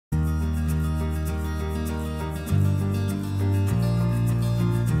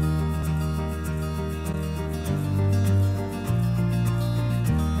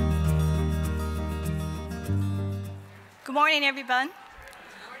Good morning, everyone.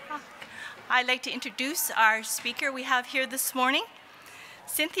 I'd like to introduce our speaker we have here this morning.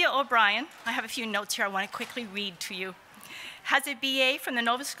 Cynthia O'Brien, I have a few notes here I want to quickly read to you, has a BA from the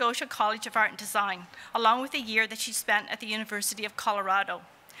Nova Scotia College of Art and Design, along with a year that she spent at the University of Colorado.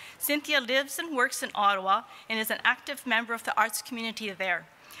 Cynthia lives and works in Ottawa and is an active member of the arts community there.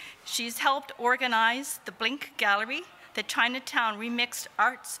 She's helped organize the Blink Gallery, the Chinatown Remixed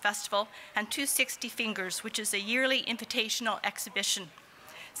Arts Festival, and 260 Fingers, which is a yearly invitational exhibition.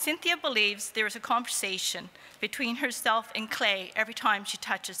 Cynthia believes there is a conversation between herself and clay every time she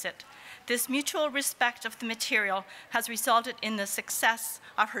touches it. This mutual respect of the material has resulted in the success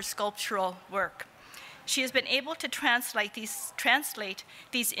of her sculptural work. She has been able to translate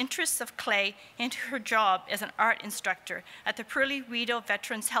these interests of clay into her job as an art instructor at the Perley Rideau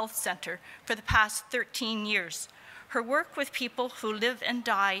Veterans Health Center for the past 13 years. Her work with people who live and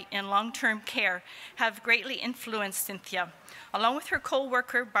die in long-term care have greatly influenced Cynthia. Along with her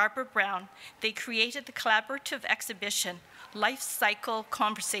co-worker, Barbara Brown, they created the collaborative exhibition, Life Cycle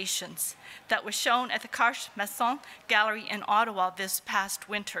Conversations, that was shown at the Carche Masson Gallery in Ottawa this past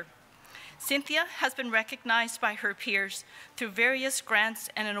winter. Cynthia has been recognized by her peers through various grants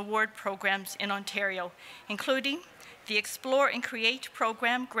and award programs in Ontario, including the Explore and Create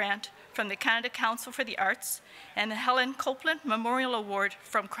Program grant from the Canada Council for the Arts and the Helen Copeland Memorial Award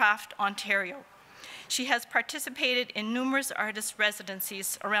from Craft Ontario. She has participated in numerous artist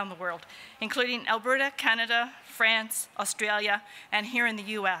residencies around the world, including Alberta, Canada, France, Australia, and here in the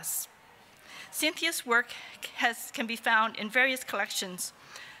US. Cynthia's work can be found in various collections.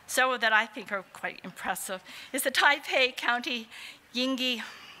 Several that I think are quite impressive is the Taipei County Yingyi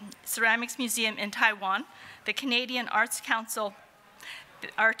Ceramics Museum in Taiwan, the Canadian Arts Council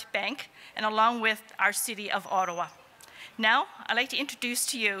Art Bank, and along with our city of Ottawa. Now, I'd like to introduce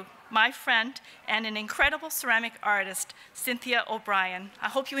to you my friend and an incredible ceramic artist, Cynthia O'Brien. I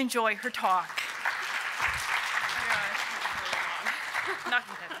hope you enjoy her talk.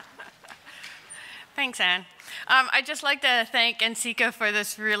 Thanks, Anne. I'd just like to thank NCCA for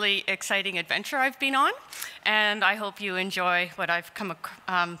this really exciting adventure I've been on, and I hope you enjoy what I've come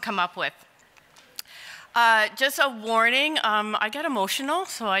up with. Just a warning, I get emotional,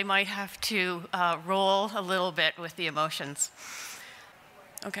 so I might have to roll a little bit with the emotions.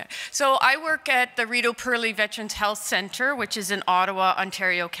 Okay, so I work at the Rideau Perley Veterans Health Center, which is in Ottawa,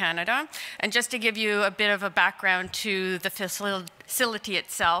 Ontario, Canada. And just to give you a bit of a background to the facility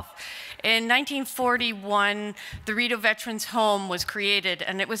itself, in 1941, the Rideau Veterans Home was created,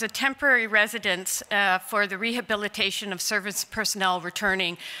 and it was a temporary residence for the rehabilitation of service personnel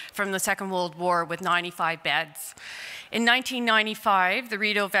returning from the Second World War with 95 beds. In 1995, the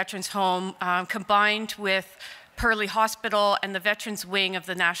Rideau Veterans Home combined with Perley Hospital and the Veterans Wing of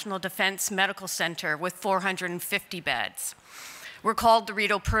the National Defense Medical Center with 450 beds. We're called the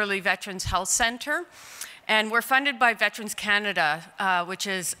Rideau Perley Veterans Health Center, and we're funded by Veterans Canada, which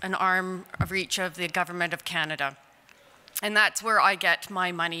is an arm of reach of the Government of Canada. And that's where I get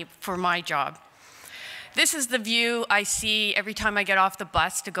my money for my job. This is the view I see every time I get off the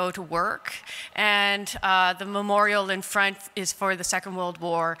bus to go to work. And the memorial in front is for the Second World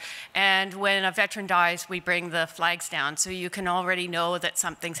War. And when a veteran dies, we bring the flags down. So you can already know that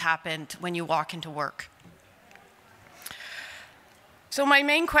something's happened when you walk into work. So my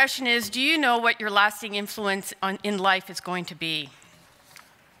main question is, do you know what your lasting influence in life is going to be?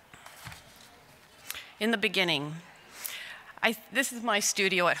 In the beginning, this is my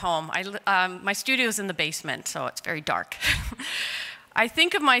studio at home. My studio is in the basement, so it's very dark. I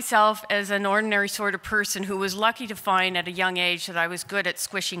think of myself as an ordinary sort of person who was lucky to find at a young age that I was good at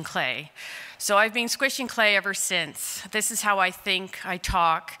squishing clay. So I've been squishing clay ever since. This is how I think, I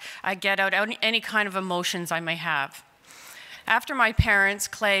talk, I get out any kind of emotions I may have. After my parents,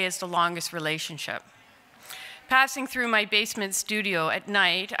 clay is the longest relationship. Passing through my basement studio at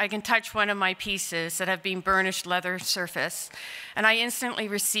night, I can touch one of my pieces that have been burnished leather surface, and I instantly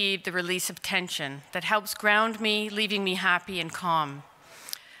receive the release of tension that helps ground me, leaving me happy and calm.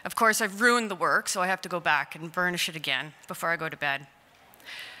 Of course, I've ruined the work, so I have to go back and burnish it again before I go to bed.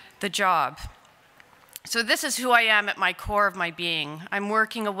 The job. So this is who I am at my core of my being. I'm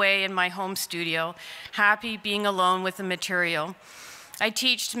working away in my home studio, happy being alone with the material. I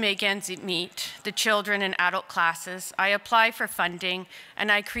teach to make ends meet, the children and adult classes. I apply for funding,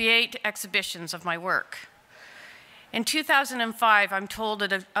 and I create exhibitions of my work. In 2005, I'm told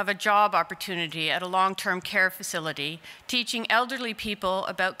of a job opportunity at a long-term care facility, teaching elderly people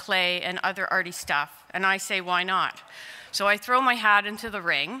about clay and other arty stuff, and I say, why not? So I throw my hat into the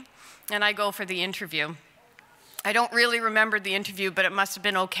ring, and I go for the interview. I don't really remember the interview, but it must have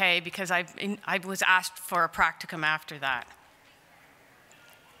been okay because I was asked for a practicum after that.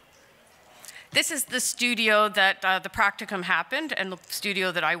 This is the studio that the practicum happened and the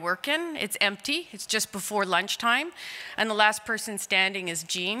studio that I work in. It's empty. It's just before lunchtime. And the last person standing is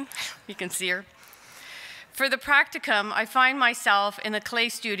Jean. You can see her. For the practicum, I find myself in the clay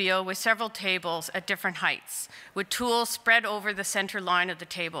studio with several tables at different heights, with tools spread over the center line of the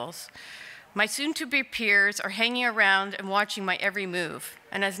tables. My soon-to-be peers are hanging around and watching my every move.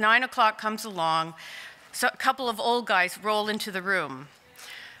 And as 9 o'clock comes along, a couple of old guys roll into the room.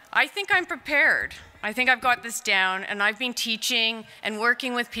 I think I'm prepared. I think I've got this down, and I've been teaching and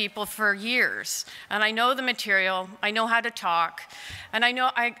working with people for years. And I know the material, I know how to talk, and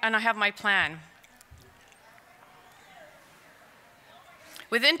I have my plan.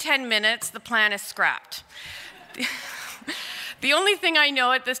 Within 10 minutes, the plan is scrapped. The only thing I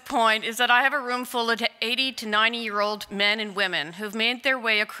know at this point is that I have a room full of 80 to 90-year-old men and women who've made their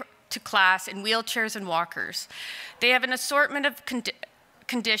way to class in wheelchairs and walkers. They have an assortment of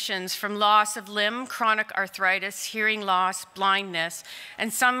conditions from loss of limb, chronic arthritis, hearing loss, blindness,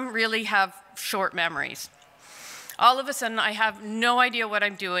 and some really have short memories. All of a sudden, I have no idea what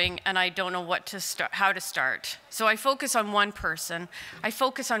I'm doing, and I don't know how to start. So I focus on one person. I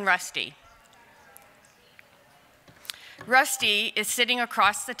focus on Rusty. Rusty is sitting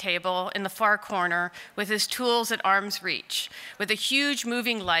across the table in the far corner with his tools at arm's reach, with a huge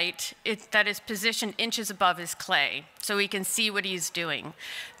moving light that is positioned inches above his clay, so he can see what he's doing.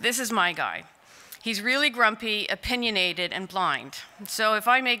 This is my guy. He's really grumpy, opinionated, and blind. So if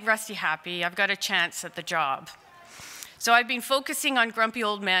I make Rusty happy, I've got a chance at the job. So I've been focusing on grumpy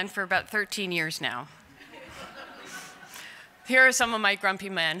old men for about 13 years now. Here are some of my grumpy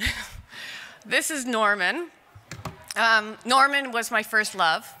men. This is Norman. Norman was my first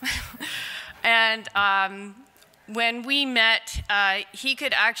love. And when we met, he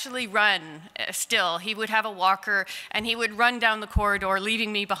could actually run still. He would have a walker, and he would run down the corridor,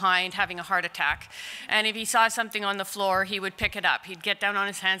 leaving me behind, having a heart attack. And if he saw something on the floor, he would pick it up. He'd get down on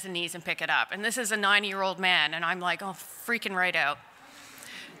his hands and knees and pick it up. And this is a 90-year-old man, and I'm like, oh, freaking right out.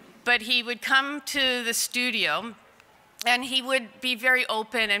 But he would come to the studio, and he would be very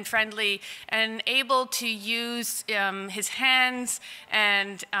open and friendly and able to use his hands,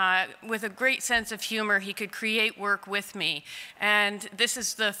 and with a great sense of humor, he could create work with me. And this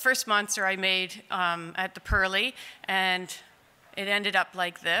is the first monster I made at the Perley, and it ended up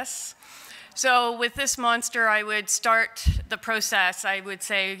like this. So with this monster, I would start the process. I would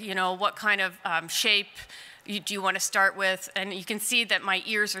say, you know, what kind of shape do you want to start with? And you can see that my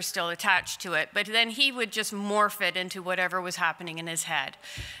ears are still attached to it. But then he would just morph it into whatever was happening in his head.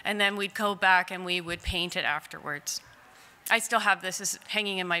 And then we'd go back and we would paint it afterwards. I still have this. It's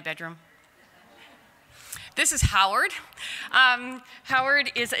hanging in my bedroom. This is Howard.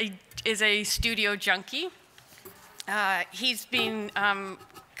 Howard is a studio junkie. He's been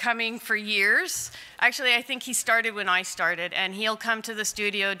coming for years. Actually, I think he started when I started, and he'll come to the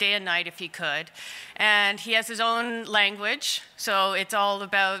studio day and night if he could. And he has his own language, so it's all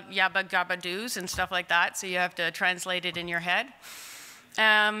about yabba gabba doos and stuff like that, so you have to translate it in your head.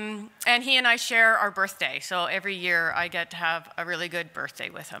 And he and I share our birthday, so every year I get to have a really good birthday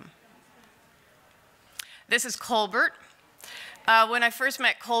with him. This is Colbert. When I first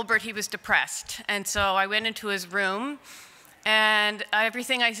met Colbert, he was depressed, and so I went into his room, and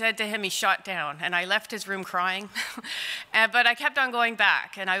everything I said to him, he shot down, and I left his room crying. But I kept on going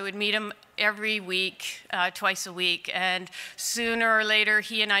back, and I would meet him every week, twice a week, and sooner or later,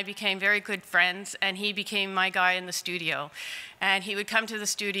 he and I became very good friends, and he became my guy in the studio. And he would come to the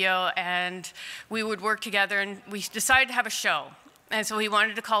studio, and we would work together, and we decided to have a show. And so he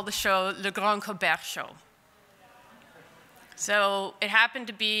wanted to call the show Le Grand Colbert Show. So it happened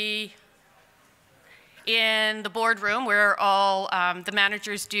to be in the boardroom where all the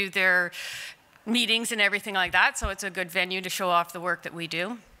managers do their meetings and everything like that, so it's a good venue to show off the work that we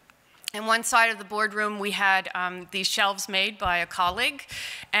do. In one side of the boardroom, we had these shelves made by a colleague,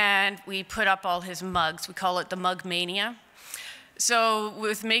 and we put up all his mugs. We call it the Mug Mania. So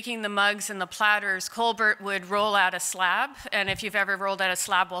with making the mugs and the platters, Colbert would roll out a slab, and if you've ever rolled out a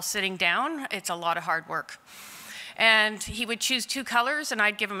slab while sitting down, it's a lot of hard work. And he would choose 2 colors, and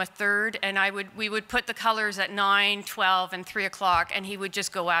I'd give him a third, and we would put the colors at 9, 12, and 3 o'clock, and he would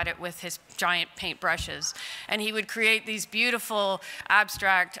just go at it with his giant paint brushes. And he would create these beautiful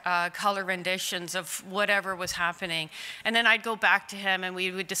abstract color renditions of whatever was happening. And then I'd go back to him, and we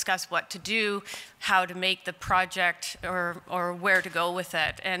would discuss what to do, how to make the project, or where to go with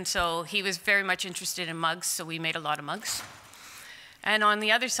it. And so he was very much interested in mugs, so we made a lot of mugs. And on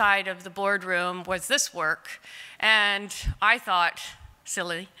the other side of the boardroom was this work. And I thought,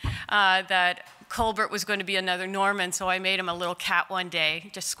 silly, that Colbert was going to be another Norman, so I made him a little cat one day,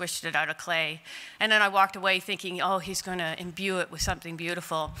 just squished it out of clay. And then I walked away thinking, oh, he's going to imbue it with something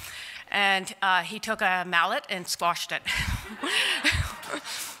beautiful. And he took a mallet and squashed it.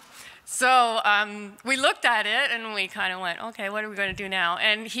 So we looked at it and we kind of went, okay, what are we going to do now?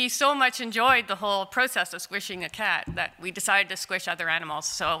 And he so much enjoyed the whole process of squishing a cat that we decided to squish other animals.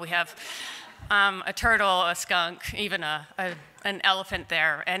 So we have a turtle, a skunk, even an elephant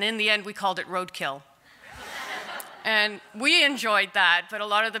there. And in the end, we called it roadkill. And we enjoyed that, but a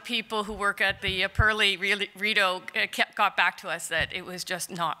lot of the people who work at the Perley Rideau got back to us that it was just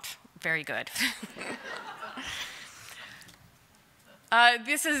not very good.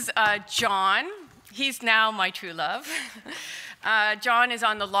 This is John. He's now my true love. John is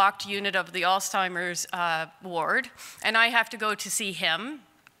on the locked unit of the Alzheimer's ward, and I have to go to see him.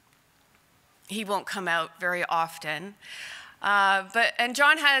 He won't come out very often. And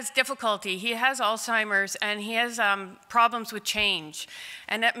John has difficulty. He has Alzheimer's, and he has problems with change,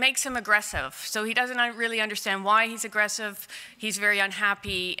 and that makes him aggressive. So he doesn't really understand why he's aggressive. He's very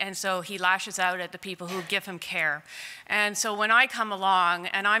unhappy, and so he lashes out at the people who give him care. And so when I come along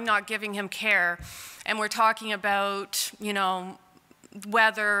and I'm not giving him care, and we're talking about, you know,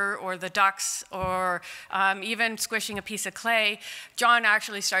 weather or the ducks or even squishing a piece of clay, John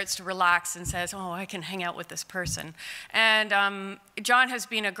actually starts to relax and says, oh, I can hang out with this person. And John has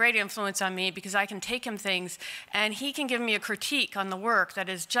been a great influence on me because I can take him things and he can give me a critique on the work that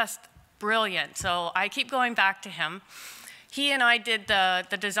is just brilliant. So I keep going back to him. He and I did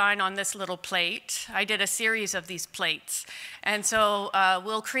the design on this little plate. I did a series of these plates. And so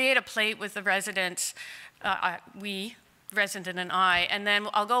we'll create a plate with the residents, resident and I, and then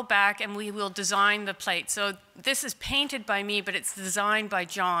I'll go back and we will design the plate. So this is painted by me, but it's designed by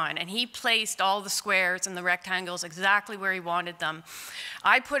John, and he placed all the squares and the rectangles exactly where he wanted them.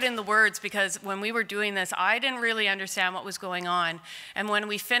 I put in the words because when we were doing this, I didn't really understand what was going on, and when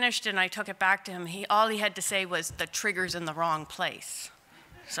we finished and I took it back to him, all he had to say was, the trigger's in the wrong place.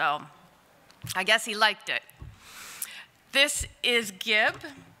 So I guess he liked it. This is Gib.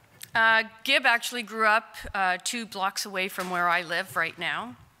 Gib actually grew up 2 blocks away from where I live right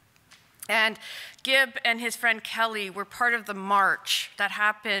now. And Gib and his friend Kelly were part of the march that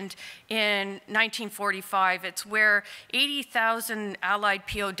happened in 1945. It's where 80,000 Allied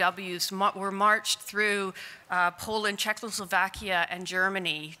POWs were marched through Poland, Czechoslovakia, and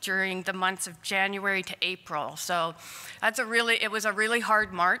Germany during the months of January to April. So it was a really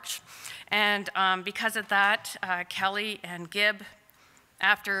hard march. And because of that, Kelly and Gib,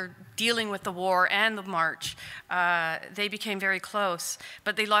 after dealing with the war and the march, they became very close,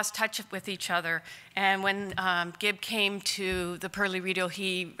 but they lost touch with each other. And when Gib came to the Perley Rideau,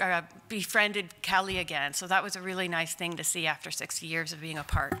 he befriended Kelly again. So that was a really nice thing to see after 60 years of being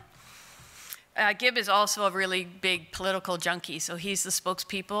apart. Gib is also a really big political junkie, so he's the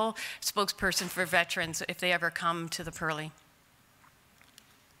spokesperson for veterans if they ever come to the Perley.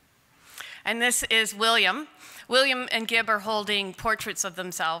 And this is William. William and Gib are holding portraits of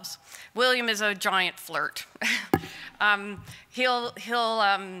themselves. William is a giant flirt. He'll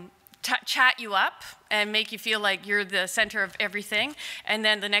chat you up and make you feel like you're the center of everything, and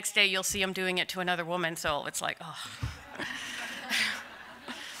then the next day you'll see him doing it to another woman, so it's like, oh.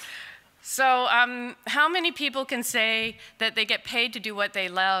 So how many people can say that they get paid to do what they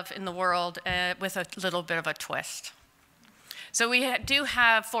love in the world with a little bit of a twist? So we do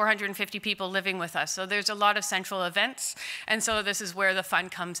have 450 people living with us, so there's a lot of central events, and so this is where the fun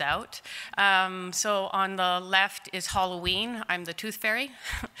comes out. So on the left is Halloween. I'm the Tooth Fairy,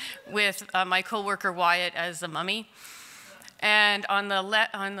 with my coworker Wyatt as the mummy. And on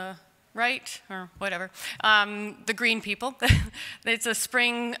the right, or whatever, the green people. It's a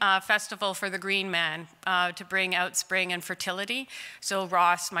spring festival for the green man to bring out spring and fertility. So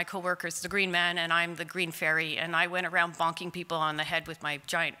Ross, my coworker, is the green man, and I'm the green fairy, and I went around bonking people on the head with my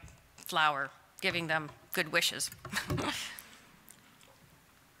giant flower, giving them good wishes.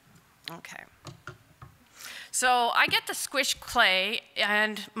 Okay. So I get to squish clay,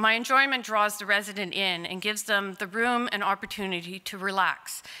 and my enjoyment draws the resident in and gives them the room and opportunity to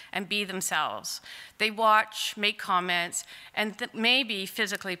relax and be themselves. They watch, make comments, and maybe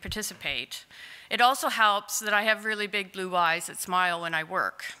physically participate. It also helps that I have really big blue eyes that smile when I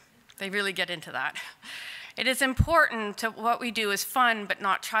work. They really get into that. It is important that what we do is fun but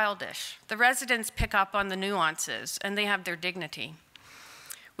not childish. The residents pick up on the nuances, and they have their dignity.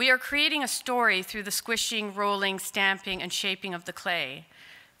 We are creating a story through the squishing, rolling, stamping, and shaping of the clay.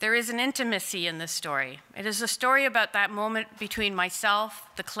 There is an intimacy in this story. It is a story about that moment between myself,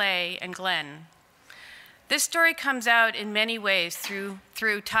 the clay, and Glenn. This story comes out in many ways through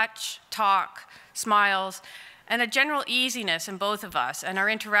touch, talk, smiles, and a general easiness in both of us and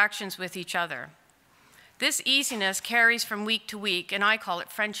our interactions with each other. This easiness carries from week to week, and I call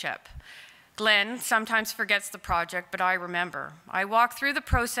it friendship. Glenn sometimes forgets the project, but I remember. I walk through the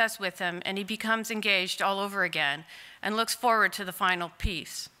process with him, and he becomes engaged all over again and looks forward to the final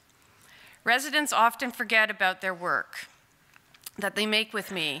piece. Residents often forget about their work that they make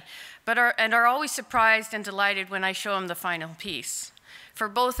with me, but are always surprised and delighted when I show them the final piece. For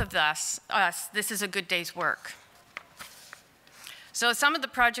both of us, this is a good day's work. So some of the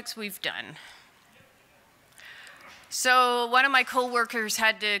projects we've done. So one of my co-workers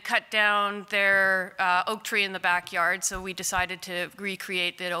had to cut down their oak tree in the backyard, so we decided to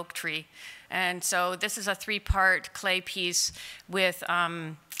recreate the oak tree. And so this is a 3-part clay piece with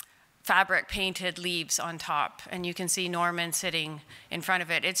fabric painted leaves on top, and you can see Norman sitting in front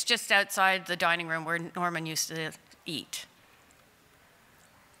of it. It's just outside the dining room where Norman used to eat.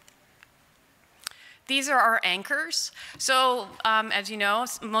 These are our anchors. So as you know,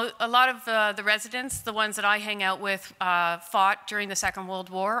 a lot of the residents, the ones that I hang out with, fought during the Second World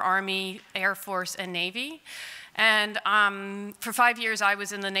War, Army, Air Force, and Navy. And for 5 years, I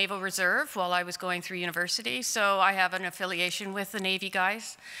was in the Naval Reserve while I was going through university, so I have an affiliation with the Navy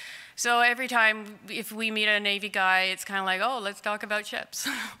guys. So every time, if we meet a Navy guy, it's kind of like, oh, let's talk about ships.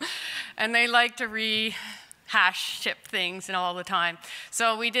 And they like to rehash ship things and all the time.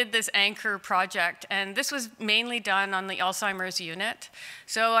 So we did this anchor project, and this was mainly done on the Alzheimer's unit.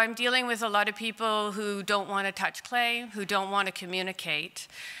 So I'm dealing with a lot of people who don't want to touch clay, who don't want to communicate,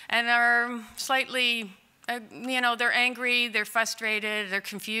 and are slightly, they're angry, they're frustrated, they're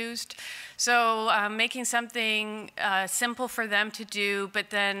confused. So making something simple for them to do,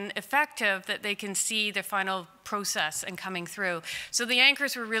 but then effective that they can see the final process and coming through. So the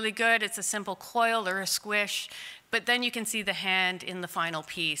anchors were really good. It's a simple coil or a squish, but then you can see the hand in the final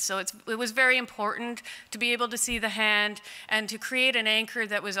piece. So it was very important to be able to see the hand and to create an anchor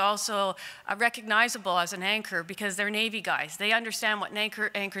that was also recognizable as an anchor, because they're Navy guys. They understand what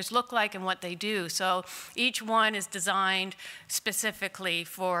anchors look like and what they do. So each one is designed specifically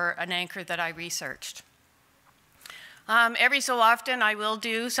for an anchor that I researched. Every so often, I will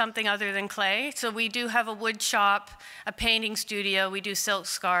do something other than clay. So we do have a wood shop, a painting studio. We do silk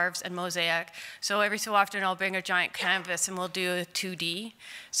scarves and mosaic. So every so often, I'll bring a giant canvas and we'll do a 2D.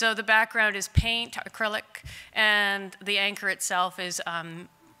 So the background is paint, acrylic, and the anchor itself is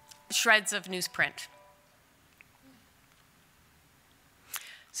shreds of newsprint.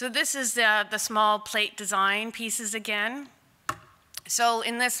 So this is the small plate design pieces again. So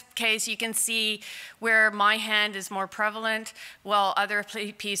in this case, you can see where my hand is more prevalent, while other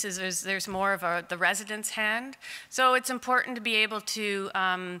pieces, there's more of the resident's hand. So it's important to be able to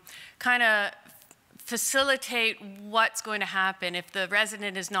kind of facilitate what's going to happen. If the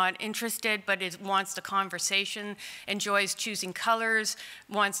resident is not interested but wants the conversation, enjoys choosing colors,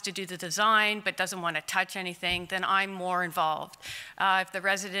 wants to do the design but doesn't want to touch anything, then I'm more involved. If the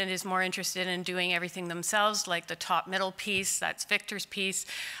resident is more interested in doing everything themselves, like the top middle piece, that's Victor's piece,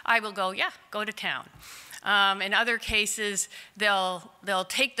 I will go, yeah, go to town. In other cases, they'll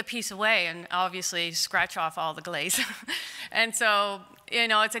take the piece away and obviously scratch off all the glaze. And so,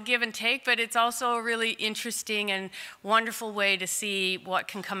 it's a give and take, but it's also a really interesting and wonderful way to see what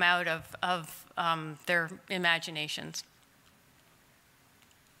can come out of their imaginations.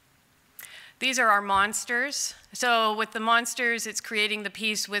 These are our monsters. So with the monsters, it's creating the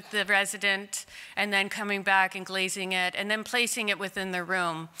piece with the resident and then coming back and glazing it and then placing it within the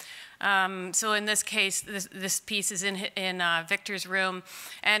room. So in this case, this piece is in Victor's room,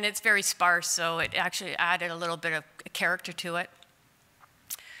 and it's very sparse, so it actually added a little bit of character to it.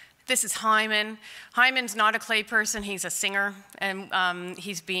 This is Hyman. Hyman's not a clay person, he's a singer, and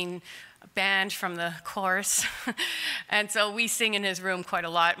he's being banned from the chorus. And so we sing in his room quite a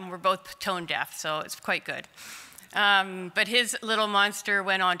lot, and we're both tone deaf, so it's quite good. But his little monster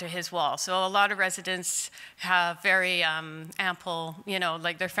went onto his wall. So a lot of residents have very ample,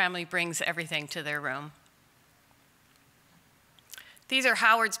 like their family brings everything to their room. These are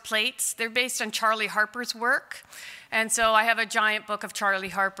Howard's plates. They're based on Charlie Harper's work. And so I have a giant book of Charlie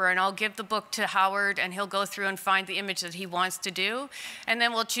Harper, and I'll give the book to Howard, and he'll go through and find the image that he wants to do. And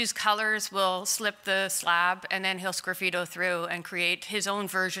then we'll choose colors, we'll slip the slab, and then he'll sgraffito through and create his own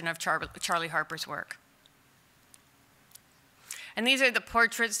version of Charlie Harper's work. And these are the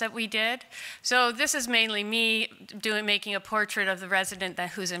portraits that we did. So this is mainly me making a portrait of the resident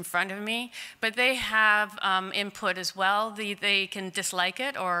who's in front of me, but they have input as well. They can dislike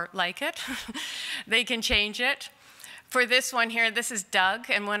it or like it. They can change it. For this one here, this is Doug,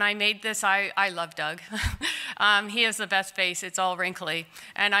 and when I made this, I love Doug. He has the best face, it's all wrinkly.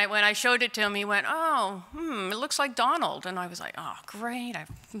 And when I showed it to him, he went, oh, it looks like Donald. And I was like, oh, great, I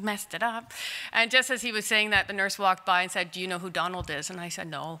messed it up. And just as he was saying that, the nurse walked by and said, do you know who Donald is? And I said,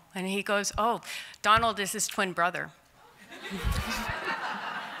 no. And he goes, oh, Donald is his twin brother.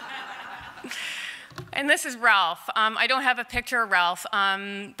 And this is Ralph. I don't have a picture of Ralph,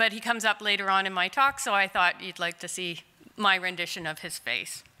 but he comes up later on in my talk, so I thought you'd like to see my rendition of his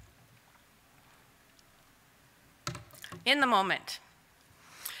face. In the moment.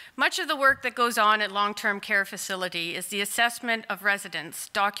 Much of the work that goes on at long-term care facility is the assessment of residents,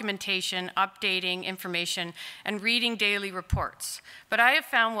 documentation, updating information, and reading daily reports. But I have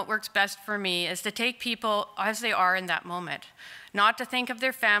found what works best for me is to take people as they are in that moment, not to think of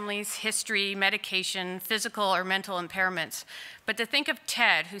their families, history, medication, physical or mental impairments, but to think of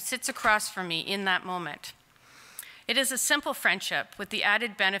Ted, who sits across from me in that moment. It is a simple friendship with the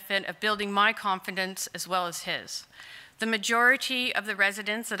added benefit of building my confidence as well as his. The majority of the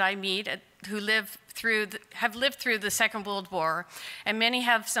residents that I meet who have lived through the Second World War, and many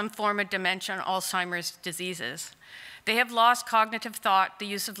have some form of dementia and Alzheimer's diseases. They have lost cognitive thought, the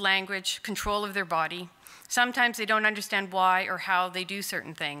use of language, control of their body. Sometimes they don't understand why or how they do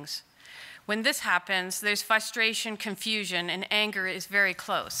certain things. When this happens, there's frustration, confusion, and anger is very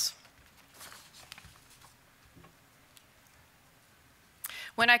close.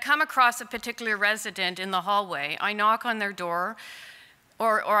 When I come across a particular resident in the hallway, I knock on their door,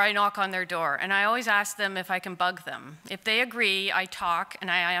 or I knock on their door, and I always ask them if I can bug them. If they agree, I talk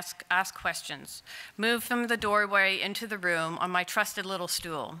and I ask questions. Move from the doorway into the room on my trusted little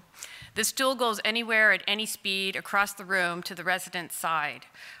stool. The stool goes anywhere at any speed across the room to the resident's side.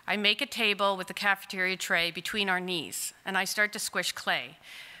 I make a table with the cafeteria tray between our knees, and I start to squish clay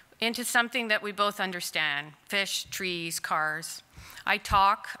into something that we both understand: fish, trees, cars. I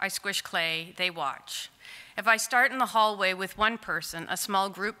talk, I squish clay, they watch. If I start in the hallway with one person, a small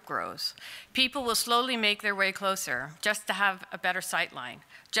group grows. People will slowly make their way closer, just to have a better sight line,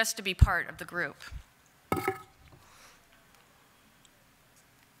 just to be part of the group.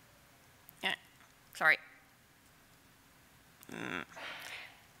 Yeah, sorry.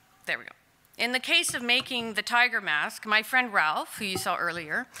 There we go. In the case of making the tiger mask, my friend Ralph, who you saw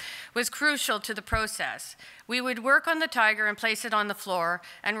earlier, was crucial to the process. We would work on the tiger and place it on the floor,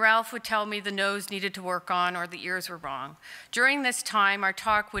 and Ralph would tell me the nose needed to work on or the ears were wrong. During this time, our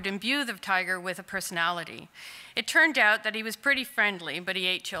talk would imbue the tiger with a personality. It turned out that he was pretty friendly, but he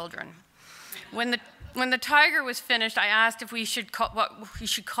ate children. When the tiger was finished, I asked if we should what we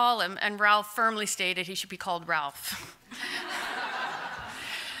should call him, and Ralph firmly stated he should be called Ralph.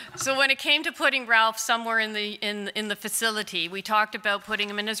 So when it came to putting Ralph somewhere in the facility, we talked about putting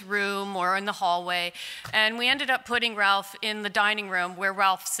him in his room or in the hallway, and we ended up putting Ralph in the dining room where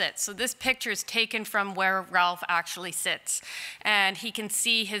Ralph sits. So this picture is taken from where Ralph actually sits, and he can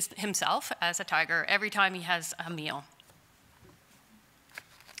see himself as a tiger every time he has a meal.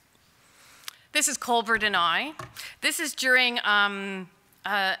 This is Colbert and I. This is during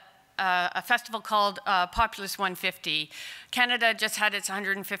a festival called Populous 150. Canada just had its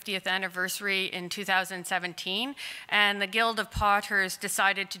 150th anniversary in 2017, and the Guild of Potters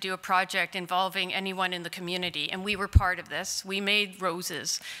decided to do a project involving anyone in the community, and we were part of this. We made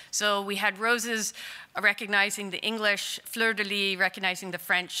roses. So we had roses recognizing the English, fleur-de-lis recognizing the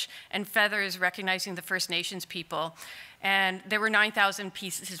French, and feathers recognizing the First Nations people. And there were 9,000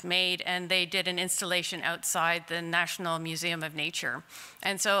 pieces made, and they did an installation outside the National Museum of Nature.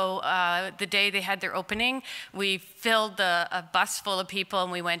 And so the day they had their opening, we filled a bus full of people,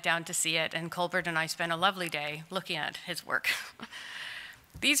 and we went down to see it, and Colbert and I spent a lovely day looking at his work.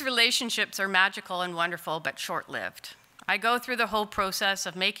 These relationships are magical and wonderful, but short-lived. I go through the whole process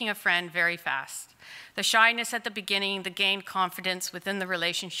of making a friend very fast. The shyness at the beginning, the gained confidence within the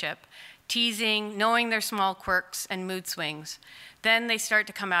relationship, teasing, knowing their small quirks and mood swings. Then they start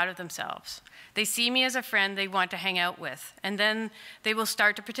to come out of themselves. They see me as a friend they want to hang out with, and then they will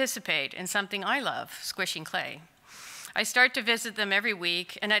start to participate in something I love, squishing clay. I start to visit them every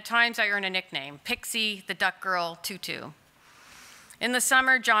week, and at times I earn a nickname, Pixie, the Duck Girl, Tutu. In the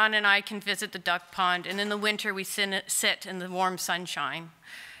summer, John and I can visit the duck pond, and in the winter we sit in the warm sunshine.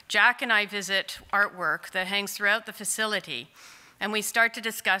 Jack and I visit artwork that hangs throughout the facility, and we start to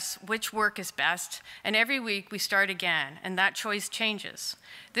discuss which work is best, and every week we start again, and that choice changes.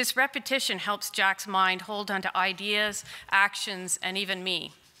 This repetition helps Jack's mind hold on to ideas, actions, and even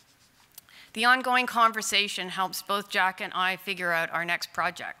me. The ongoing conversation helps both Jack and I figure out our next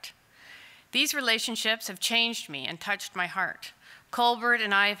project. These relationships have changed me and touched my heart. Colbert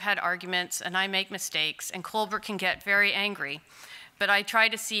and I have had arguments, and I make mistakes, and Colbert can get very angry, but I try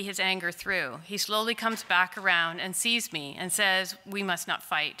to see his anger through. He slowly comes back around and sees me and says, "We must not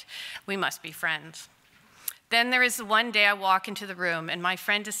fight. We must be friends." Then there is the one day I walk into the room and my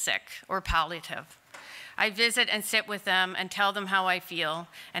friend is sick or palliative. I visit and sit with them and tell them how I feel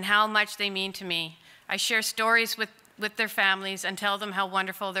and how much they mean to me. I share stories with their families and tell them how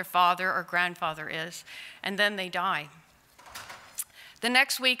wonderful their father or grandfather is, and then they die. The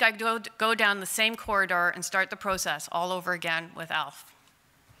next week, I go down the same corridor and start the process all over again with Alf.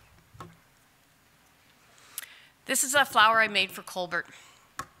 This is a flower I made for Colbert.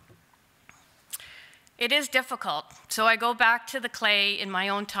 It is difficult, so I go back to the clay in my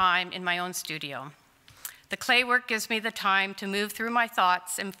own time, in my own studio. The clay work gives me the time to move through my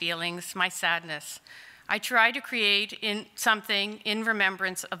thoughts and feelings, my sadness. I try to create something in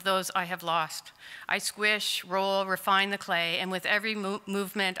remembrance of those I have lost. I squish, roll, refine the clay, and with every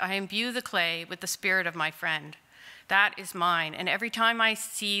movement, I imbue the clay with the spirit of my friend. That is mine, and every time I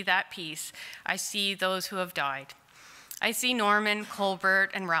see that piece, I see those who have died. I see Norman,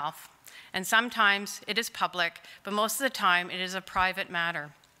 Colbert, and Ralph, and sometimes it is public, but most of the time it is a private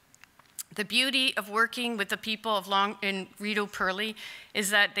matter. The beauty of working with the people in Rideau Perley is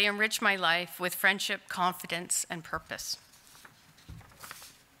that they enrich my life with friendship, confidence, and purpose.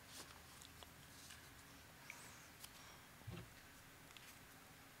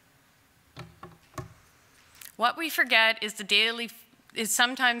 What we forget is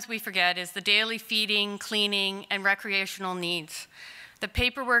sometimes we forget is the daily feeding, cleaning, and recreational needs. The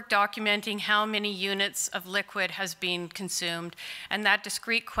paperwork documenting how many units of liquid has been consumed, and that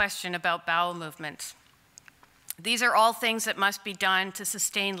discrete question about bowel movements. These are all things that must be done to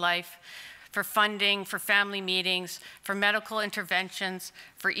sustain life, for funding, for family meetings, for medical interventions,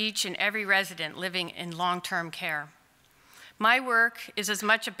 for each and every resident living in long-term care. My work is as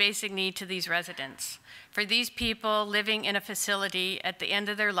much a basic need to these residents. For these people living in a facility at the end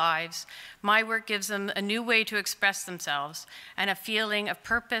of their lives, my work gives them a new way to express themselves and a feeling of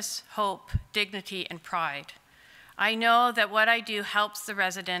purpose, hope, dignity, and pride. I know that what I do helps the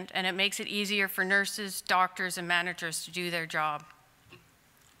resident, and it makes it easier for nurses, doctors, and managers to do their job.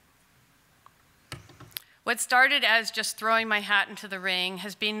 What started as just throwing my hat into the ring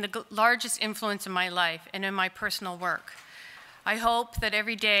has been the largest influence in my life and in my personal work. I hope that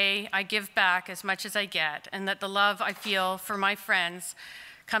every day I give back as much as I get, and that the love I feel for my friends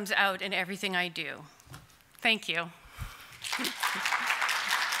comes out in everything I do. Thank you.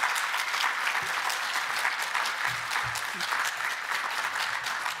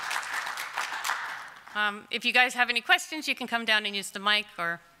 If you guys have any questions, you can come down and use the mic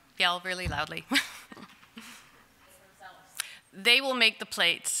or yell really loudly. They will make the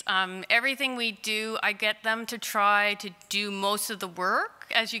plates. Everything we do, I get them to try to do most of the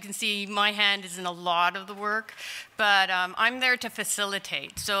work. As you can see, my hand is in a lot of the work, but I'm there to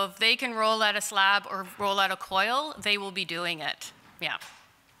facilitate. So if they can roll out a slab or roll out a coil, they will be doing it. Yeah.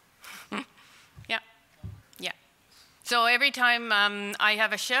 Yeah. Yeah. So every time I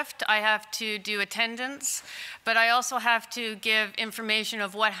have a shift, I have to do attendance, but I also have to give information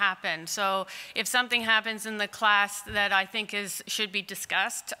of what happened. So if something happens in the class that I think should be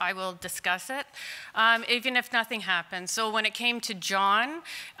discussed, I will discuss it, even if nothing happens. So when it came to John,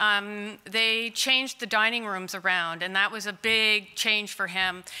 they changed the dining rooms around, and that was a big change for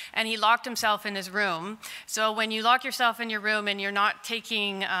him, and he locked himself in his room. So when you lock yourself in your room and you're not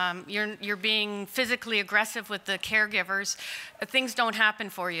taking, you're being physically aggressive with the caregivers, things don't happen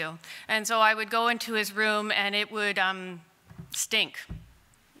for you. And so I would go into his room and it would stink,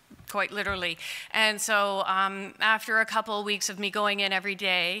 quite literally. And so after a couple of weeks of me going in every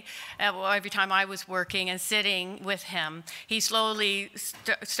day, every time I was working and sitting with him, he slowly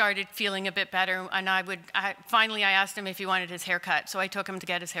started feeling a bit better. And finally I asked him if he wanted his hair cut. So I took him to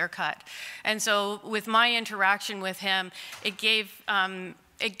get his hair cut. And so with my interaction with him, it gave,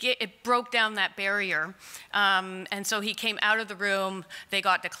 it broke down that barrier. And so he came out of the room, they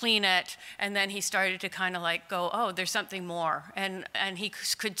got to clean it, and then he started to kind of like go, oh, there's something more. And he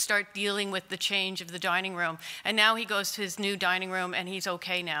could start dealing with the change of the dining room. And now he goes to his new dining room and he's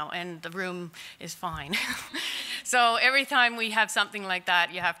okay now, and the room is fine. So every time we have something like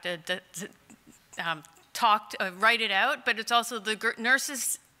that, you have to write it out, but it's also the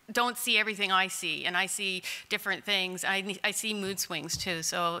nurses don't see everything I see, and I see different things. I see mood swings too,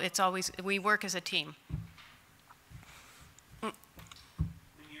 so it's always, we work as a team.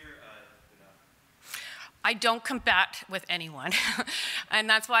 I don't combat with anyone, and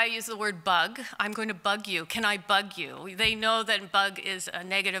that's why I use the word bug. I'm going to bug you. Can I bug you? They know that bug is a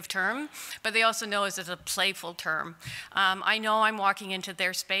negative term, but they also know it's a playful term. I know I'm walking into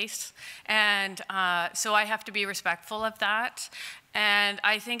their space, and so I have to be respectful of that. And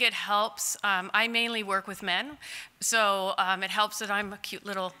I think it helps. I mainly work with men, so it helps that I'm a cute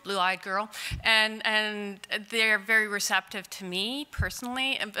little blue-eyed girl, and they're very receptive to me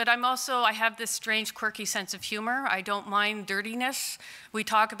personally. But I have this strange, quirky sense of humor. I don't mind dirtiness. We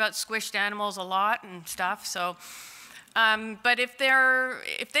talk about squished animals a lot and stuff. So, but if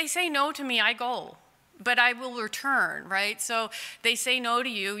they say no to me, I go. But I will return, right? So they say no to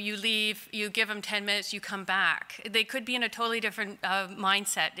you, you leave, you give them 10 minutes, you come back. They could be in a totally different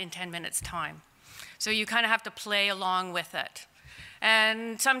mindset in 10 minutes' time. So you kind of have to play along with it.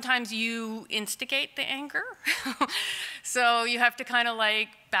 And sometimes you instigate the anger. So you have to kind of like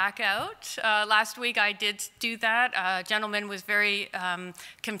back out. Last week I did do that. A gentleman was very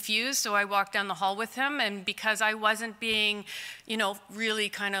confused, so I walked down the hall with him, and because I wasn't being, you know, really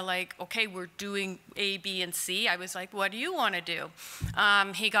kind of like, okay, we're doing A, B, and C, I was like, what do you want to do?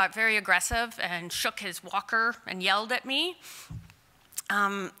 He got very aggressive and shook his walker and yelled at me.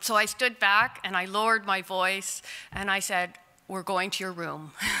 So I stood back and I lowered my voice and I said, we're going to your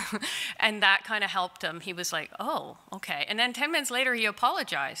room. And that kind of helped him. He was like, oh, okay. And then 10 minutes later, he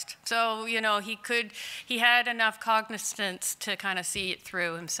apologized. So, you know, he had enough cognizance to kind of see it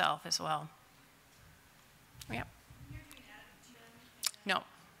through himself as well. Yeah. No.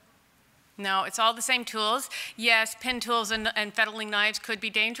 No, it's all the same tools. Yes, pin tools and fettling knives could be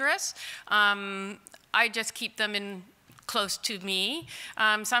dangerous. I just keep them in close to me.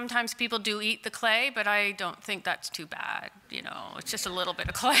 Sometimes people do eat the clay, but I don't think that's too bad. You know, it's just a little bit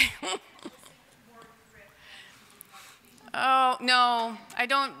of clay. Oh, no, I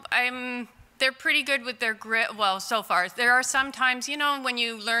don't. They're pretty good with their grip. Well, so far. There are some times, you know, when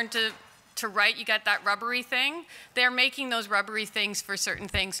you learn to write, you got that rubbery thing. They're making those rubbery things for certain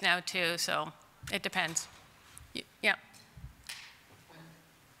things now, too, so it depends. Yeah.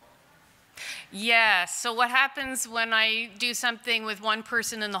 Yes, so what happens when I do something with one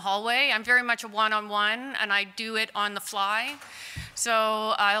person in the hallway, I'm very much a one-on-one, and I do it on the fly.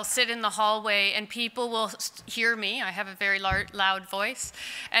 So I'll sit in the hallway and people will hear me. I have a very loud voice,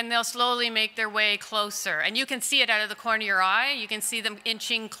 and they'll slowly make their way closer. And you can see it out of the corner of your eye. You can see them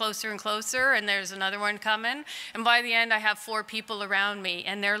inching closer and closer, and there's another one coming. And by the end, I have 4 people around me,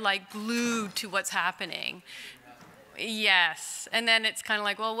 and they're like glued to what's happening. Yes, and then it's kind of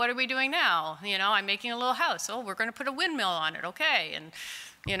like, well, what are we doing now? You know, I'm making a little house. Oh, we're going to put a windmill on it, okay. And,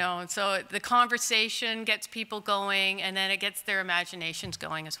 you know, and so the conversation gets people going, and then it gets their imaginations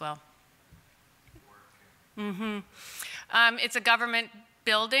going as well. Mm-hmm. It's a government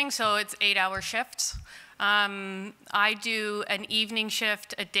building, so it's 8-hour shifts. I do an evening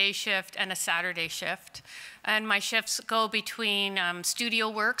shift, a day shift, and a Saturday shift. And my shifts go between studio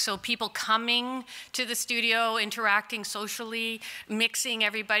work, so people coming to the studio, interacting socially, mixing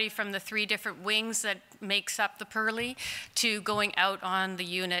everybody from the 3 different wings that makes up the Perley, to going out on the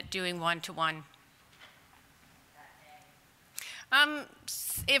unit doing one-to-one.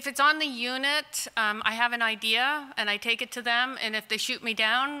 If it's on the unit, I have an idea and I take it to them, and if they shoot me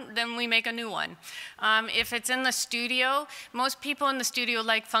down, then we make a new one. If it's in the studio, most people in the studio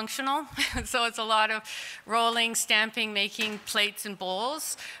like functional, so it's a lot of rolling, stamping, making plates and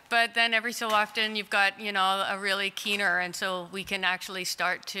bowls, but then every so often you've got, you know, a really keener, and so we can actually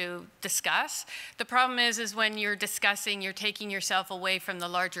start to discuss. The problem is when you're discussing, you're taking yourself away from the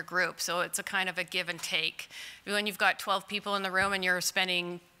larger group, so it's a kind of a give and take. When you've got 12 people in the room and you're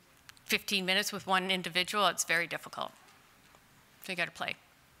spending 15 minutes with one individual, it's very difficult. So you got to play.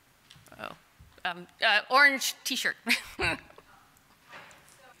 Oh, orange T-shirt.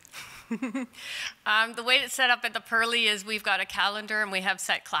 The way it's set up at the Perley is we've got a calendar and we have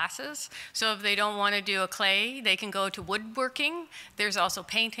set classes. So if they don't want to do a clay, they can go to woodworking. There's also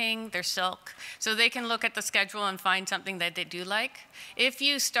painting, there's silk. So they can look at the schedule and find something that they do like. If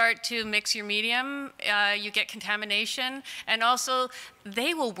you start to mix your medium, you get contamination, and also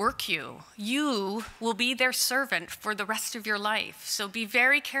they will work you. You will be their servant for the rest of your life. So be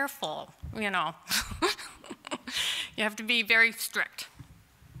very careful, you know. You have to be very strict.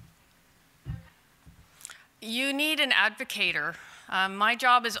 You need an advocator. My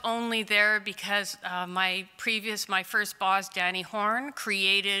job is only there because my first boss, Danny Horn,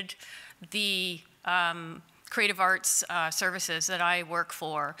 created the creative arts services that I work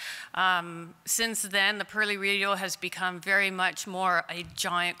for. Since then, the Perley Rideau has become very much more a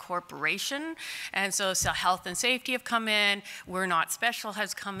giant corporation, and so health and safety have come in, We're Not Special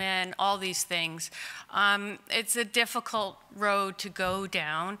has come in, all these things. It's a difficult road to go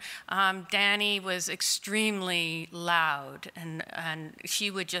down. Danny was extremely loud, and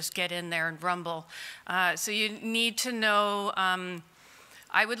she would just get in there and rumble. So you need to know,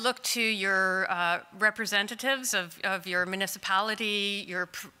 I would look to your representatives of your municipality, your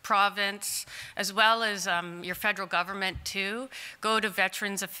province, as well as your federal government too. Go to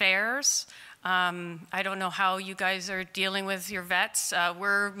Veterans Affairs. I don't know how you guys are dealing with your vets.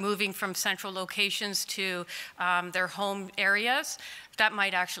 We're moving from central locations to their home areas. That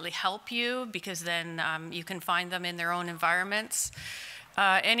might actually help you, because then you can find them in their own environments.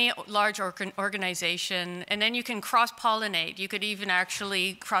 Any large organization, and then you can cross-pollinate. You could even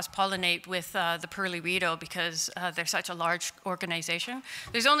actually cross-pollinate with the Perley Rideau, because they're such a large organization.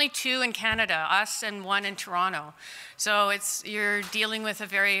 There's only 2 in Canada, us and 1 in Toronto. So you're dealing with a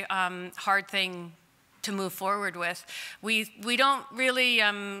very hard thing to move forward with. We don't really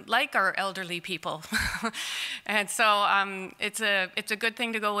like our elderly people, and so it's a good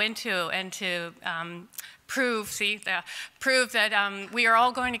thing to go into and to prove that we are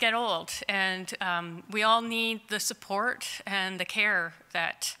all going to get old, and we all need the support and the care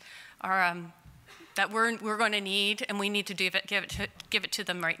that we're going to need, and we need to give it to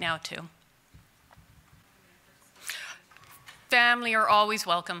them right now too. Family are always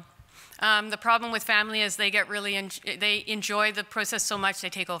welcome. The problem with family is they get they enjoy the process so much they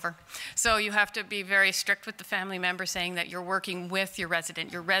take over. So you have to be very strict with the family member, saying that you're working with your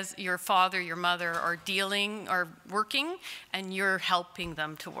resident. Your father, your mother are working, and you're helping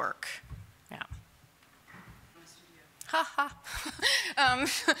them to work. Yeah. Ha ha.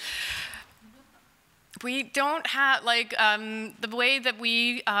 We don't have, the way that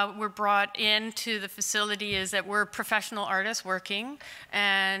we were brought into the facility is that we're professional artists working,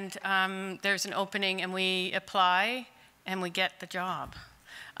 and there's an opening, and we apply, and we get the job.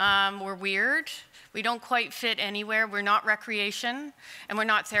 We're weird. We don't quite fit anywhere. We're not recreation, and we're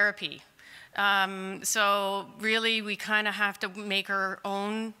not therapy. So really, we kind of have to make our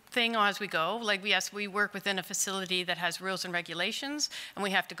own thing as we go. Yes, we work within a facility that has rules and regulations, and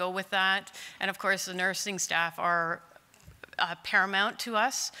we have to go with that. And of course, the nursing staff are paramount to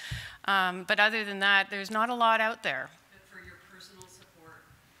us. But other than that, there's not a lot out there. But for your personal support,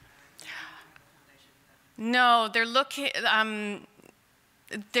 no, they're looking.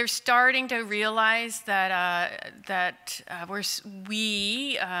 They're starting to realize that the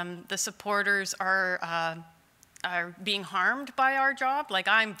supporters are being harmed by our job.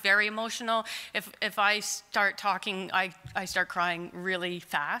 I'm very emotional. If I start talking, I start crying really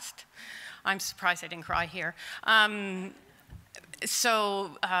fast. I'm surprised I didn't cry here.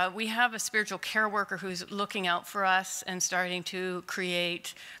 So we have a spiritual care worker who's looking out for us and starting to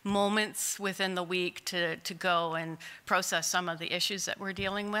create moments within the week to go and process some of the issues that we're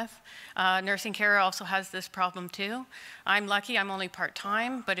dealing with. Nursing care also has this problem too. I'm lucky I'm only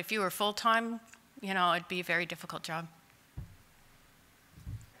part-time, but if you were full-time, it'd be a very difficult job.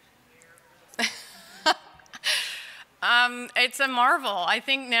 It's a marvel. I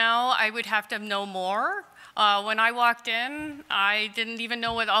think now I would have to know more. When I walked in, I didn't even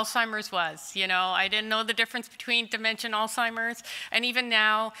know what Alzheimer's was. I didn't know the difference between dementia and Alzheimer's. And even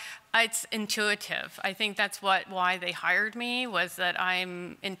now, it's intuitive. I think that's why they hired me, was that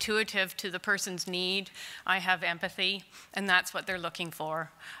I'm intuitive to the person's need. I have empathy, and that's what they're looking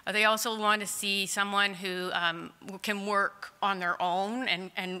for. They also want to see someone who can work on their own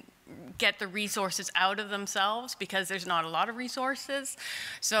and get the resources out of themselves, because there's not a lot of resources.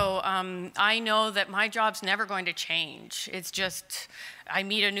 So I know that my job's never going to change. It's just, I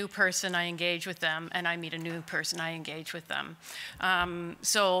meet a new person, I engage with them, and I meet a new person, I engage with them.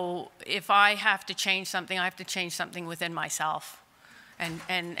 So if I have to change something, I have to change something within myself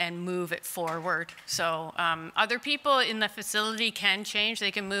and move it forward. So other people in the facility can change. They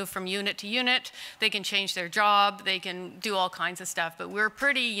can move from unit to unit. They can change their job. They can do all kinds of stuff. But we're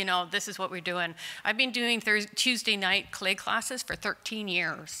pretty, this is what we're doing. I've been doing Tuesday night clay classes for 13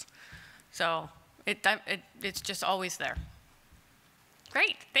 years. So it's just always there.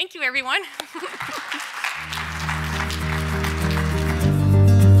 Great. Thank you, everyone.